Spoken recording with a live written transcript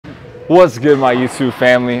What's good, my YouTube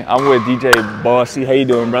family? I'm with DJ Bossy. How you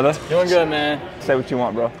doing, brother? Doing good, man. Say what you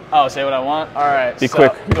want, bro. Oh, say what I want? All right. Be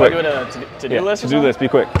quick. Do I do a to-do list or something? To-do list, be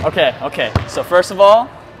quick. Okay. So first of all,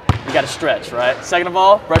 you got to stretch, right? Second of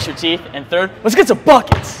all, brush your teeth. And third, let's get some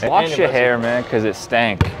buckets. Wash your hair, man, because it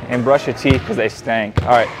stank. And brush your teeth because they stank. All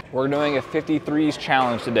right, we're doing a 53s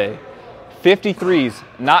challenge today. 53s,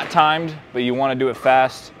 not timed, but you want to do it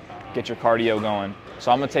fast. Get your cardio going.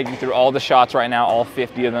 So I'm going to take you through all the shots right now, all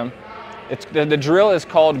 50 of them. The drill is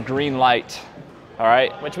called green light, all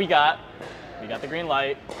right? Which we got. We got the green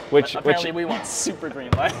light. Apparently we want super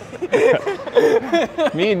green light.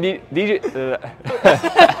 Me and DJ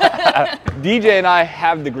and I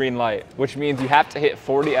have the green light, which means you have to hit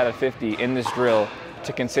 40 out of 50 in this drill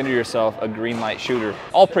to consider yourself a green light shooter.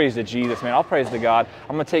 All praise to Jesus, man. All praise to God.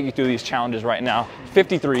 I'm gonna take you through these challenges right now.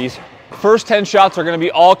 53s. First 10 shots are gonna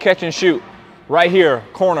be all catch and shoot. Right here,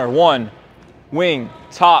 corner, one, wing,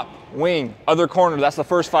 top, wing, other corner. That's the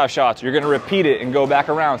first 5 shots. You're gonna repeat it and go back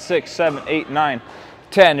around 6, 7, 8, 9,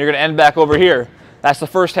 10. You're gonna end back over here. That's the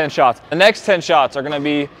first 10 shots. The next 10 shots are gonna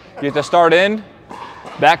be, you have to start in,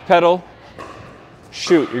 back pedal,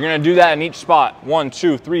 shoot. You're gonna do that in each spot. 1,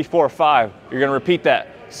 2, 3, 4, 5. You're gonna repeat that.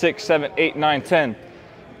 6, 7, 8, 9, 10.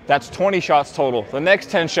 That's 20 shots total. The next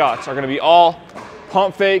 10 shots are gonna be all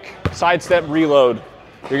pump fake, sidestep, reload.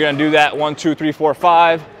 You're gonna do that 1, 2, 3, 4,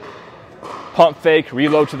 5. Pump fake,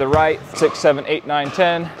 reload to the right, 6, 7, 8, 9,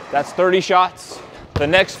 10. That's 30 shots. The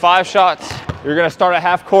next 5 shots, you're gonna start at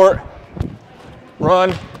half court,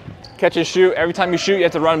 run, catch and shoot. Every time you shoot, you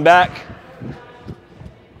have to run back,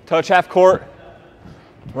 touch half court,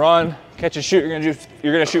 run, catch and shoot.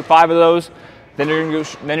 You're gonna shoot 5 of those. Then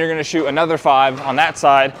you're gonna shoot another 5 on that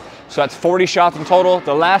side. So that's 40 shots in total.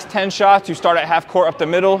 The last 10 shots, you start at half court up the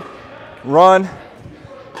middle, run,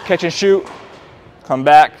 catch and shoot, come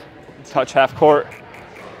back, touch half court,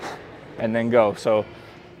 and then go. So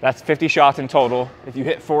that's 50 shots in total. If you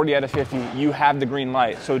hit 40 out of 50, you have the green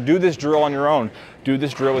light. So do this drill on your own. Do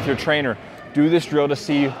this drill with your trainer. Do this drill to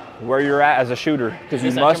see where you're at as a shooter, because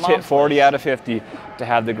you must hit 40 out of 50 to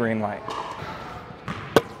have the green light.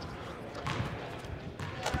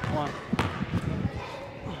 1,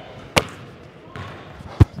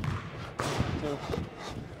 2,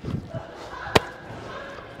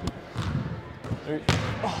 3.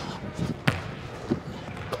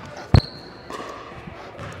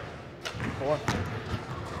 4,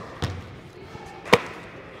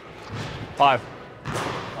 5,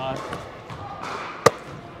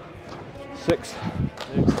 6,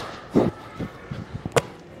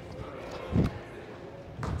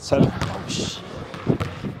 7,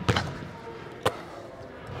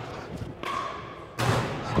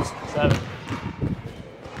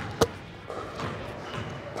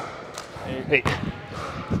 8,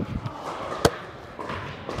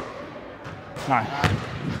 9.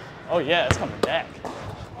 Oh yeah, it's coming back.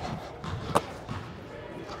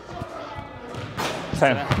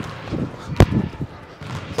 10.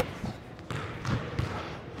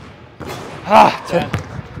 10.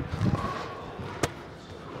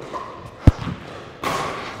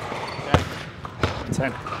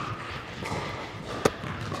 10.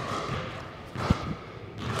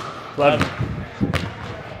 11.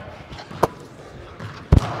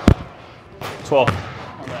 12.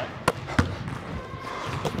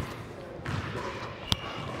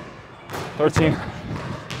 13.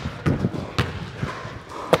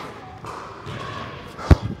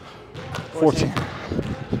 14.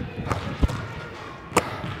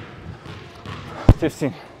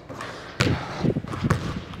 15.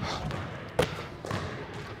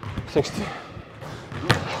 16.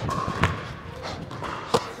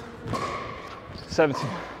 17.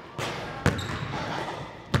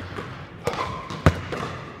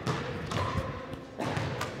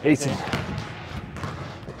 18.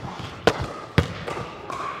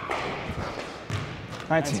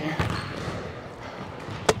 19.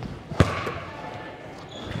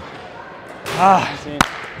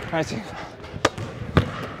 19.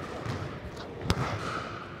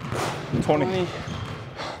 20.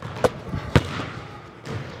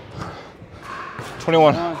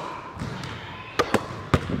 21.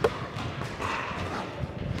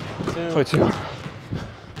 22.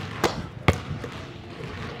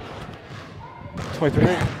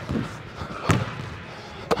 23.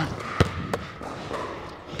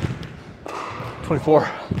 24.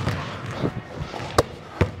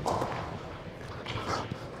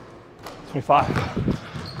 25.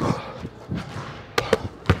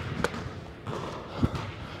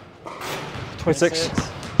 26.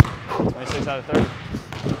 26 out of 30.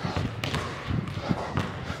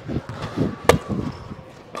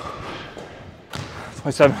 27.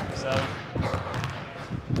 27.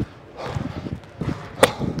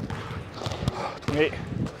 28.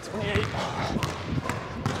 28.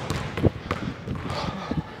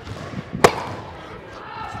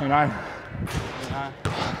 29.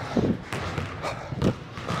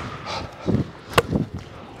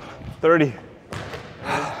 30.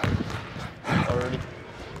 30.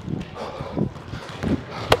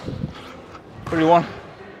 31.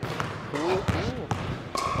 Ooh.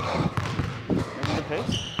 Maybe the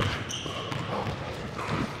pace.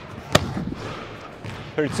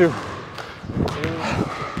 32.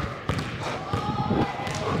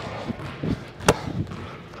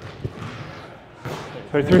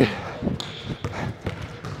 33.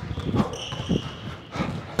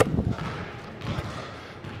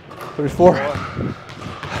 34.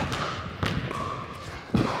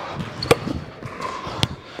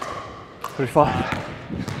 35.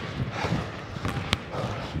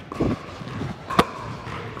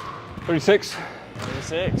 36.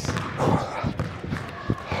 36.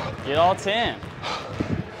 Get all 10.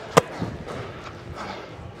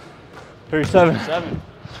 37. 7.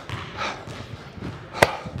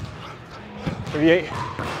 38.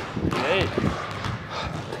 38.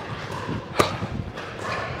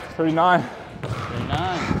 39.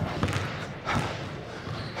 39.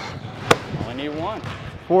 Only need one.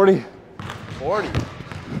 40. 40.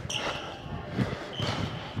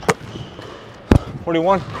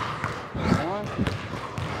 41. 41.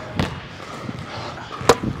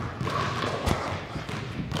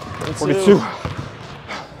 42.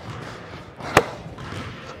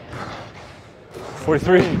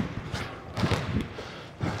 43.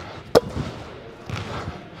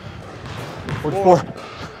 44.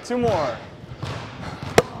 2 more.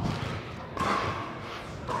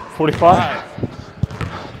 45.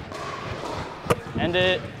 End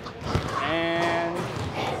it. And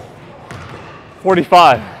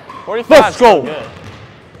 45. 45. Let's still go. Good.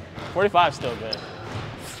 45 still good.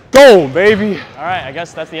 Go, baby. All right, I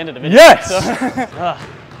guess that's the end of the video. Yes. So,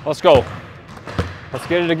 Let's go. Let's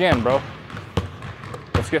get it again, bro.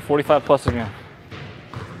 Let's get 45 plus again.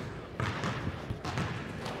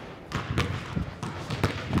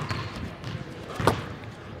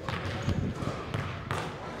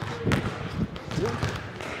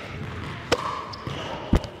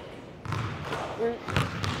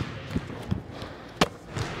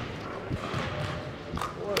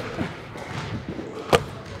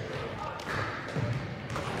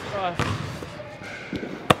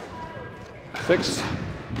 Six.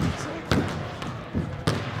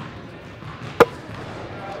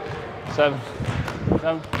 7.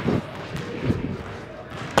 7.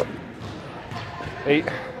 8.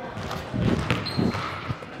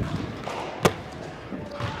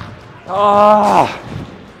 Ah.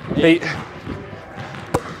 8.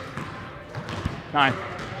 9.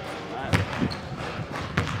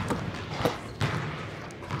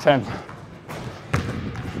 10.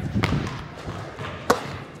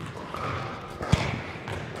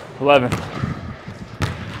 11.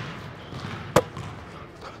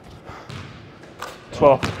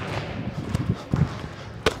 12.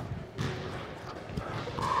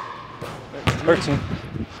 13.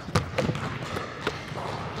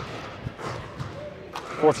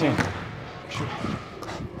 14.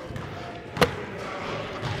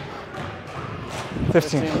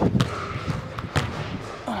 15.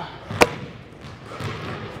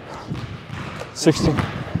 16.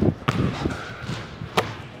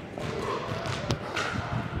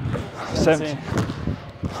 17.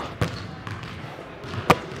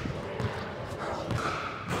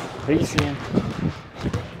 18.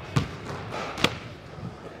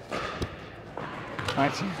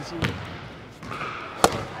 19.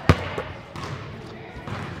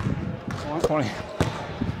 20.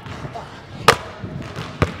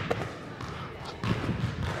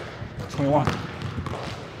 21.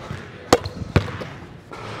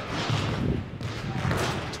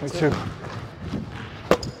 22.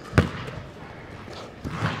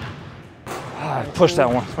 Push that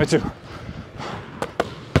one. 22.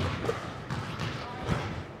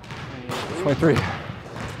 23.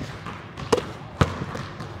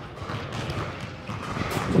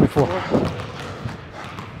 24.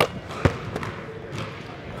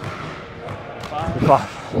 25.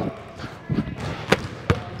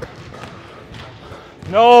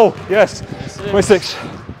 No. Yes. 26.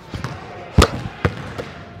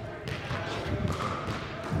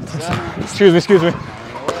 Excuse me.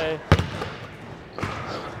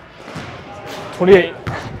 28.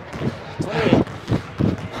 28.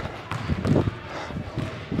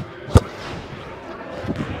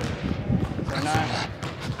 29.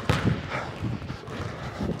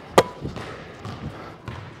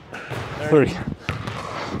 30.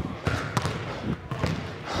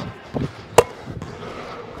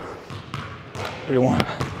 31.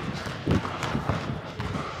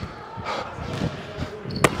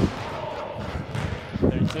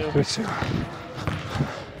 32. 32.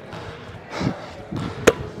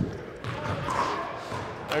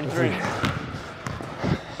 33.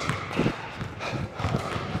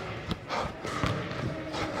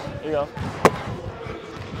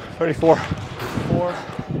 34. 4.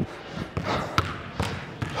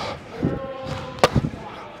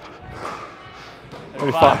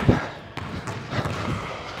 35.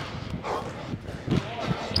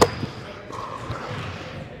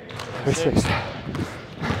 36.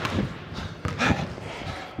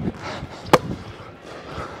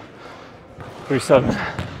 37.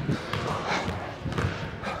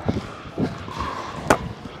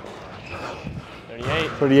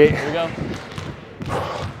 38. 38. Here we go.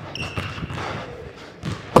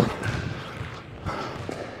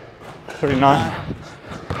 39.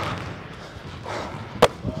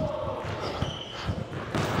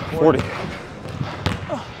 40.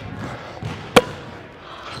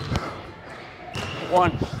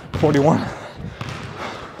 1. 41.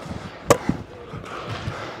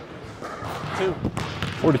 2.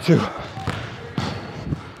 42.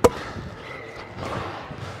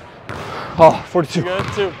 Oh, 42. Good.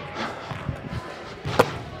 2.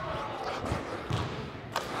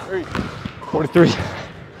 3. 43.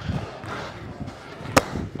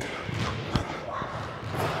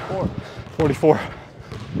 4. 44.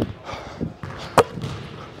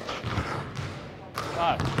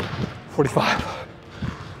 5. 45.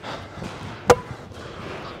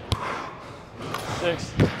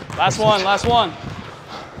 6. Last one. Last one.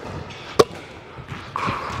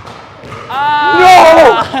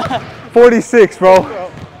 Ah! No! 46, bro.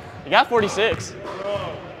 You got 46. It's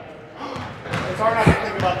hard not to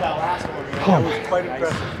think about that last one, man. That was quite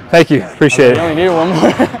impressive. Thank you. Appreciate You it. only needed one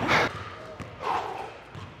more.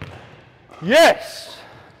 Yes!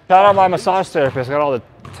 Shout out my massage therapist. Got all the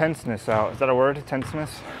tenseness out. Is that a word?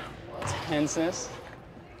 Tenseness? Tenseness.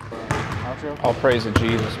 Outro. All praise to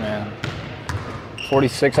Jesus, man.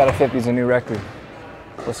 46 out of 50 is a new record.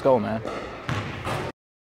 Let's go, man.